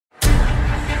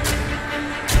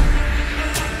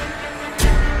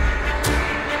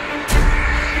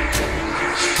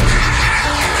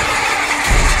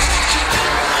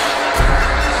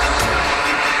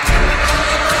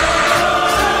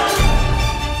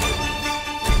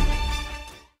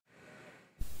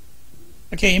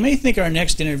Okay, you may think our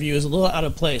next interview is a little out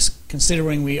of place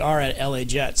considering we are at LA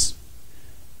Jets.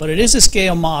 But it is a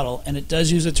scale model and it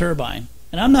does use a turbine.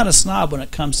 And I'm not a snob when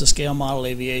it comes to scale model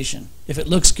aviation. If it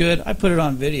looks good, I put it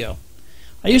on video.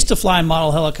 I used to fly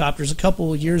model helicopters a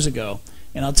couple of years ago,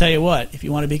 and I'll tell you what, if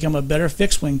you want to become a better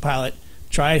fixed-wing pilot,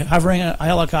 try hovering a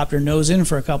helicopter nose in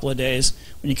for a couple of days.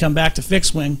 When you come back to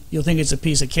fixed wing, you'll think it's a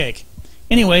piece of cake.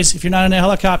 Anyways, if you're not into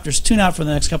helicopters, tune out for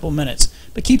the next couple of minutes.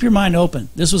 But keep your mind open.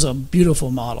 This was a beautiful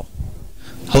model.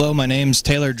 Hello, my name's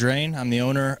Taylor Drain. I'm the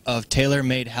owner of Taylor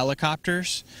Made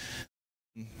Helicopters.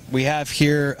 We have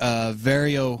here a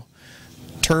Vario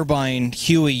turbine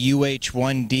Huey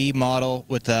UH-1D model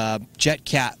with a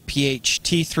JetCat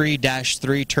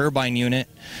PH-T3-3 turbine unit.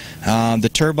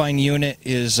 The turbine unit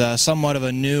is somewhat of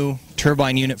a new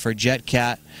turbine unit for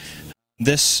JetCat.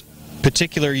 This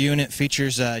particular unit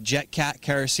features a JetCat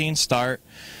kerosene start,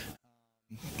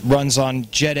 runs on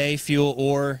Jet A fuel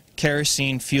or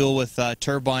kerosene fuel with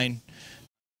turbine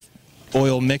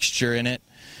oil mixture in it.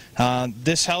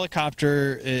 This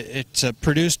helicopter, it's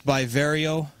produced by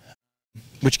Vario,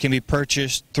 which can be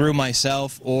purchased through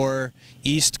myself or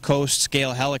East Coast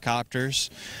Scale Helicopters.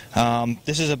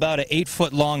 This is about an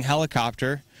 8-foot long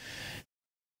helicopter.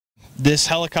 This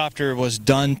helicopter was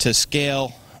done to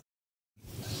scale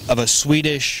of a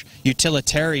Swedish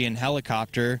utilitarian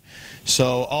helicopter,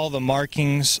 so all the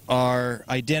markings are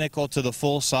identical to the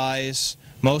full size.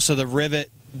 Most of the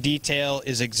rivet detail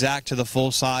is exact to the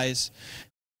full size.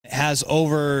 It has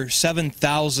over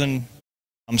 7,000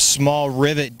 small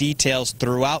rivet details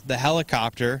throughout the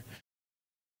helicopter.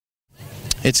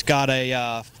 It's got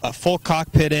a full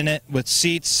cockpit in it with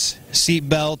seats, seat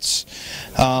belts,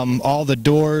 all the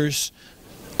doors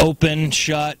open,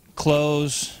 shut,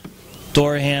 close,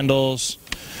 door handles.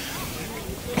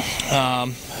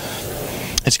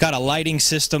 It's got a lighting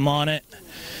system on it.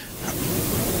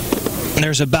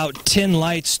 There's about 10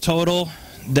 lights total.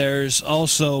 There's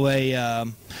also a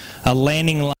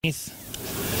landing light,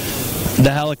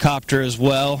 the helicopter as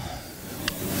well.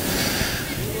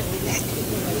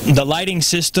 The lighting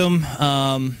system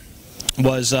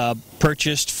was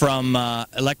purchased from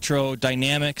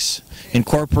Electrodynamics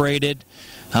Incorporated.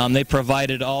 They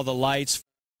provided all the lights,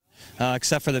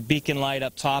 except for the beacon light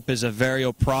up top is a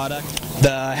Vario product.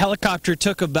 The helicopter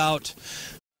took about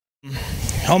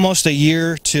almost a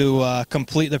year to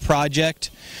complete the project.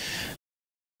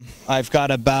 I've got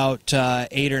about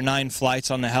 8 or 9 flights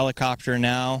on the helicopter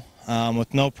now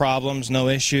with no problems, no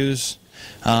issues.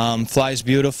 Flies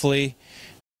beautifully.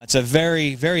 It's a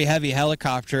very, very heavy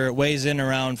helicopter. It weighs in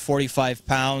around 45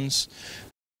 pounds.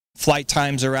 Flight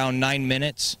time's around 9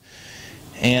 minutes.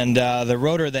 And the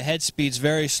rotor, the head speed's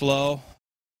very slow,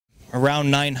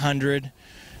 around 900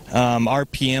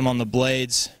 RPM on the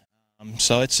blades.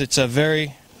 So it's a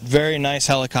very, very nice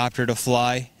helicopter to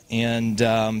fly, and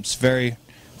it's very,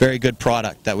 very good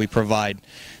product that we provide.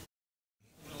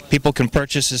 People can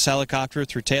purchase this helicopter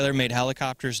through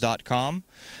TaylorMadeHelicopters.com.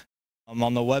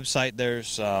 On the website,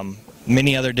 there's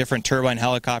many other different turbine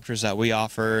helicopters that we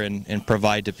offer and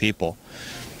provide to people.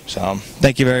 So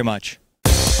thank you very much.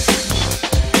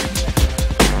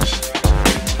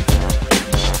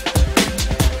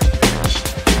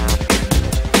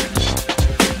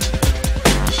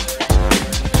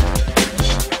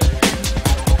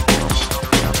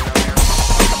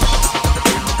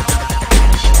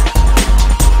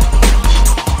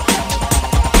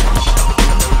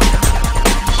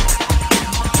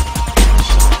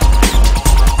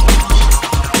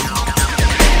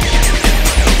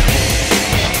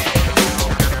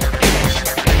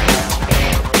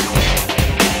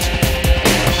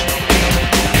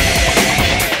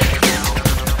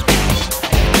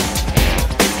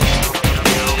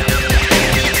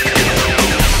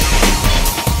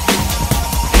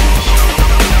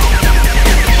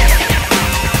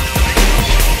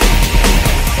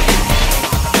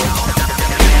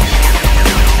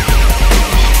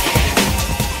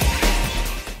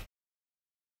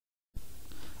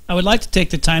 I would like to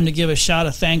take the time to give a shout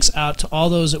of thanks out to all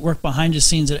those that work behind the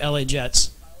scenes at LA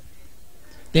Jets.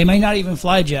 They may not even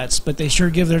fly jets, but they sure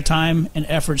give their time and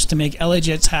efforts to make LA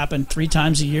Jets happen 3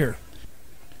 times a year.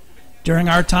 During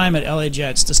our time at LA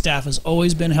Jets, the staff has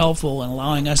always been helpful in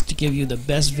allowing us to give you the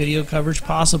best video coverage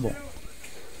possible.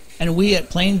 And we at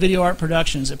Plain Video Art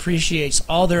Productions appreciates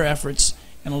all their efforts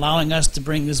in allowing us to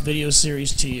bring this video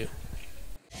series to you.